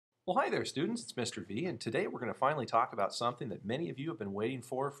Well, hi there, students. It's Mr. V, and today we're going to finally talk about something that many of you have been waiting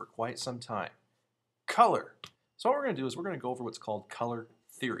for quite some time. Color. So what we're going to do is we're going to go over what's called color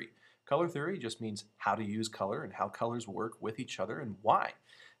theory. Color theory just means how to use color and how colors work with each other and why.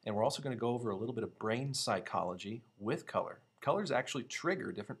 And we're also going to go over a little bit of brain psychology with color. Colors actually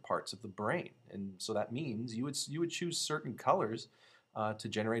trigger different parts of the brain, and so that means you would choose certain colors to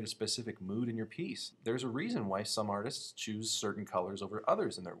generate a specific mood in your piece. There's a reason why some artists choose certain colors over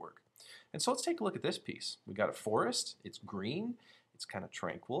others in their work. And so let's take a look at this piece. We've got a forest, it's green, it's kind of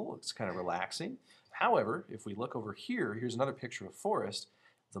tranquil, it's kind of relaxing. However, if we look over here, here's another picture of a forest,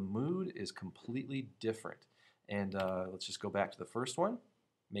 the mood is completely different. And let's just go back to the first one,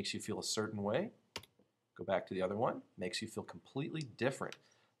 makes you feel a certain way. Go back to the other one, makes you feel completely different.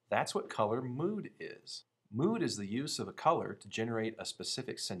 That's what color mood is. Mood is the use of a color to generate a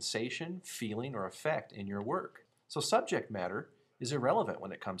specific sensation, feeling, or effect in your work. So subject matter is irrelevant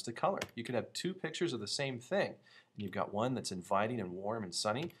when it comes to color. You could have two pictures of the same thing, and you've got one that's inviting and warm and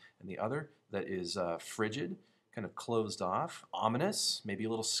sunny, and the other that is frigid, kind of closed off, ominous, maybe a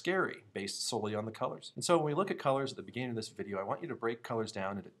little scary, based solely on the colors. And so when we look at colors at the beginning of this video, I want you to break colors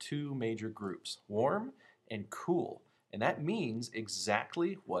down into two major groups, warm and cool. And that means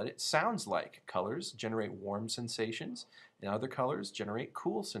exactly what it sounds like. Colors generate warm sensations, and other colors generate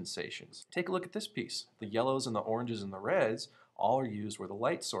cool sensations. Take a look at this piece. The yellows and the oranges and the reds all are used where the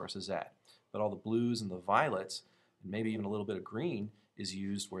light source is at. But all the blues and the violets, and maybe even a little bit of green, is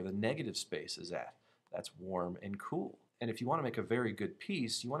used where the negative space is at. That's warm and cool. And if you want to make a very good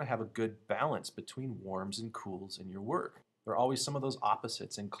piece, you want to have a good balance between warms and cools in your work. There are always some of those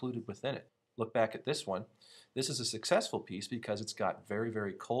opposites included within it. Look back at this one. This is a successful piece because it's got very,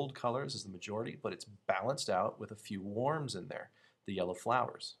 very cold colors as the majority, but it's balanced out with a few warms in there, the yellow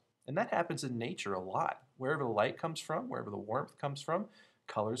flowers. And that happens in nature a lot. Wherever the light comes from, wherever the warmth comes from,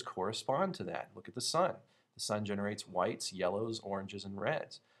 colors correspond to that. Look at the sun. The sun generates whites, yellows, oranges, and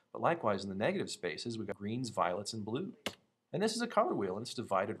reds. But likewise, in the negative spaces, we've got greens, violets, and blues. And this is a color wheel, and it's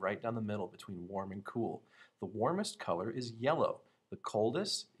divided right down the middle between warm and cool. The warmest color is yellow. The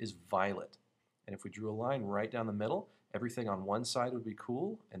coldest is violet. And if we drew a line right down the middle, everything on one side would be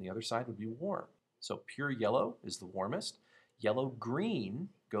cool and the other side would be warm. So pure yellow is the warmest. Yellow-green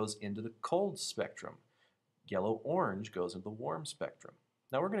goes into the cold spectrum. Yellow-orange goes into the warm spectrum.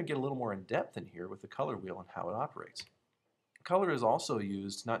 Now we're going to get a little more in depth in here with the color wheel and how it operates. Color is also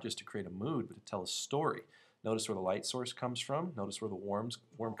used not just to create a mood, but to tell a story. Notice where the light source comes from. Notice where the warm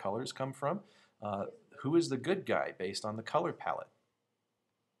colors come from. Who is the good guy based on the color palette?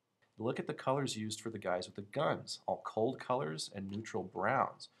 Look at the colors used for the guys with the guns, all cold colors and neutral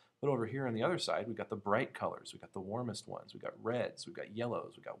browns. But over here on the other side, we've got the bright colors. We've got the warmest ones. We've got reds. We've got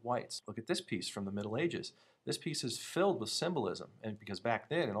yellows. We've got whites. Look at this piece from the Middle Ages. This piece is filled with symbolism. And because back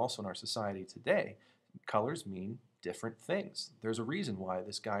then, and also in our society today, colors mean different things. There's a reason why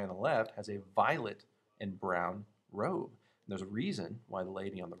this guy on the left has a violet and brown robe. And there's a reason why the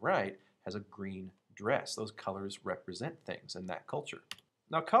lady on the right has a green dress. Those colors represent things in that culture.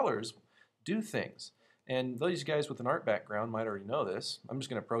 Now colors do things, and those guys with an art background might already know this. I'm just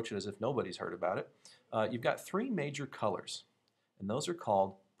going to approach it as if nobody's heard about it. You've got three major colors, and those are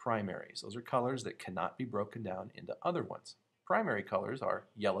called primaries. Those are colors that cannot be broken down into other ones. Primary colors are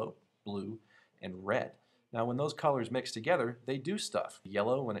yellow, blue, and red. Now when those colors mix together, they do stuff.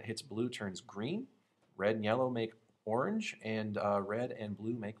 Yellow, when it hits blue, turns green. Red and yellow make orange, and red and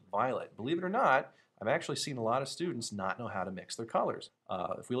blue make violet. Believe it or not, I've actually seen a lot of students not know how to mix their colors.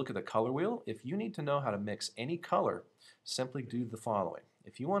 If we look at the color wheel, if you need to know how to mix any color, simply do the following.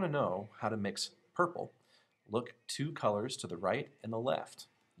 If you want to know how to mix purple, look two colors to the right and the left.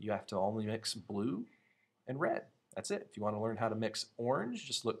 You have to only mix blue and red. That's it. If you want to learn how to mix orange,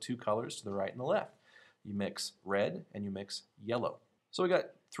 just look two colors to the right and the left. You mix red and you mix yellow. So we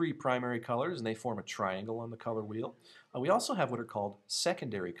got three primary colors, and they form a triangle on the color wheel. We also have what are called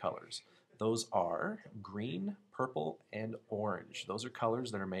secondary colors. Those are green, purple, and orange. Those are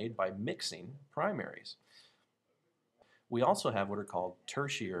colors that are made by mixing primaries. We also have what are called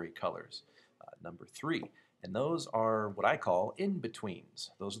tertiary colors, number 3. And those are what I call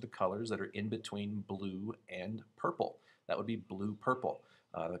in-betweens. Those are the colors that are in between blue and purple. That would be blue-purple.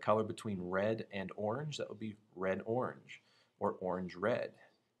 The color between red and orange, that would be red-orange or orange-red.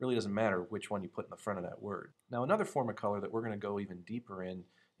 Really doesn't matter which one you put in the front of that word. Now another form of color that we're going to go even deeper in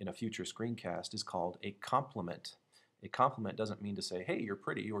a future screencast is called a complement. A compliment doesn't mean to say, hey, you're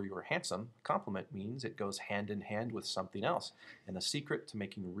pretty or you're handsome. A compliment means it goes hand in hand with something else. And the secret to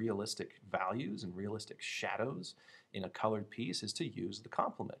making realistic values and realistic shadows in a colored piece is to use the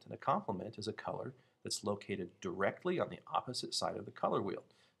complement. And a complement is a color that's located directly on the opposite side of the color wheel.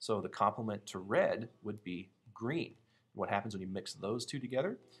 So the complement to red would be green. What happens when you mix those two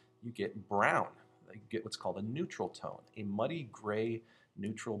together? You get brown. You get what's called a neutral tone, a muddy gray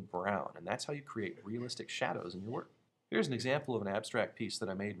neutral brown. And that's how you create realistic shadows in your work. Here's an example of an abstract piece that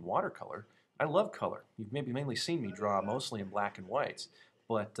I made in watercolor. I love color. You've maybe mainly seen me draw mostly in black and whites,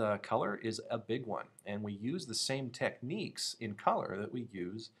 but color is a big one. And we use the same techniques in color that we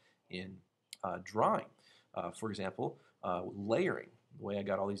use in drawing. For example, layering. The way I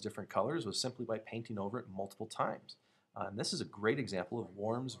got all these different colors was simply by painting over it multiple times. And this is a great example of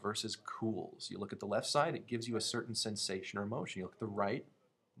warms versus cools. You look at the left side, it gives you a certain sensation or emotion. You look at the right,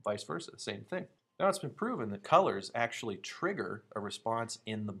 vice versa, same thing. Now it's been proven that colors actually trigger a response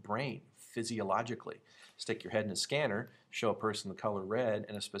in the brain physiologically. Stick your head in a scanner, show a person the color red,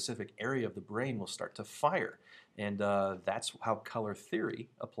 and a specific area of the brain will start to fire. And that's how color theory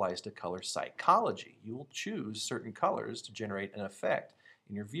applies to color psychology. You will choose certain colors to generate an effect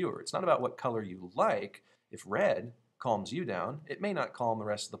in your viewer. It's not about what color you like. If red calms you down, it may not calm the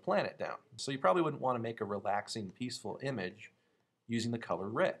rest of the planet down. So you probably wouldn't want to make a relaxing, peaceful image using the color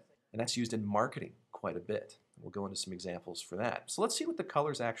red. And that's used in marketing quite a bit. We'll go into some examples for that. So let's see what the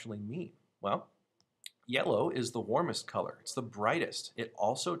colors actually mean. Well, yellow is the warmest color. It's the brightest. It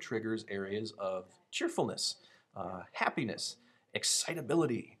also triggers areas of cheerfulness, happiness,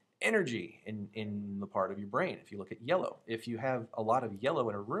 excitability, energy in the part of your brain if you look at yellow. If you have a lot of yellow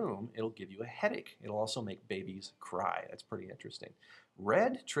in a room, it'll give you a headache. It'll also make babies cry. That's pretty interesting.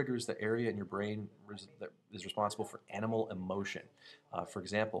 Red triggers the area in your brain that is responsible for animal emotion. For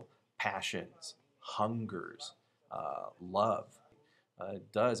example, passions, hungers, love.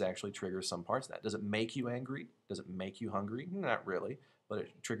 It does actually trigger some parts of that. Does it make you angry? Does it make you hungry? Not really, but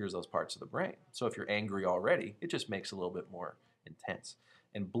it triggers those parts of the brain. So if you're angry already, it just makes it a little bit more intense.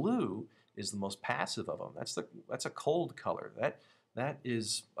 And blue is the most passive of them. That's a cold color. That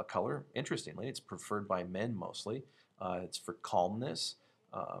is a color, interestingly, it's preferred by men mostly. It's for calmness.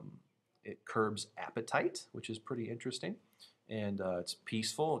 It curbs appetite, which is pretty interesting. And it's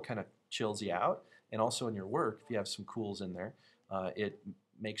peaceful. It kind of chills you out. And also in your work, if you have some cools in there, it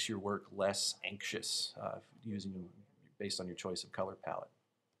makes your work less anxious based on your choice of color palette.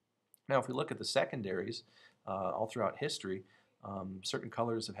 Now, if we look at the secondaries, all throughout history, certain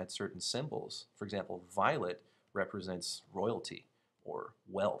colors have had certain symbols. For example, violet represents royalty or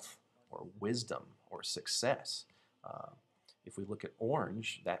wealth or wisdom or success. If we look at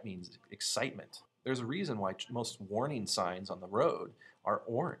orange, that means excitement. There's a reason why most warning signs on the road are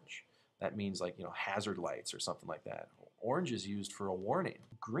orange. That means like, hazard lights or something like that. Orange is used for a warning.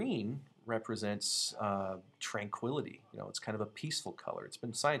 Green represents tranquility. It's kind of a peaceful color. It's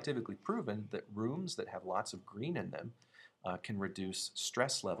been scientifically proven that rooms that have lots of green in them can reduce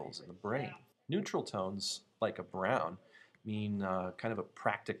stress levels in the brain. Neutral tones, like a brown, mean kind of a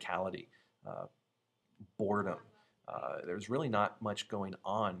practicality, boredom. There's really not much going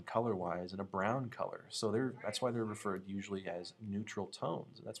on color-wise in a brown color. So that's why they're referred usually as neutral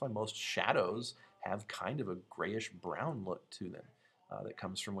tones. And that's why most shadows have kind of a grayish-brown look to them that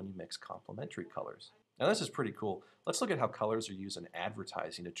comes from when you mix complementary colors. Now this is pretty cool. Let's look at how colors are used in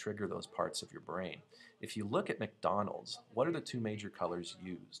advertising to trigger those parts of your brain. If you look at McDonald's, what are the two major colors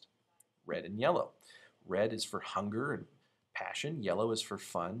used? Red and yellow. Red is for hunger and passion. Yellow is for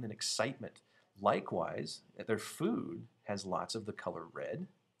fun and excitement. Likewise, their food has lots of the color red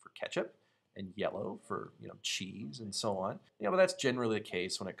for ketchup and yellow for cheese and so on. But that's generally the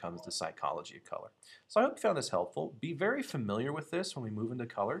case when it comes to psychology of color. So I hope you found this helpful. Be very familiar with this when we move into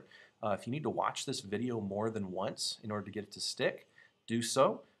color. If you need to watch this video more than once in order to get it to stick, do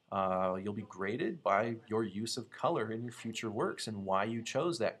so. You'll be graded by your use of color in your future works and why you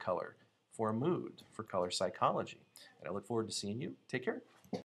chose that color for a mood, for color psychology. And I look forward to seeing you. Take care.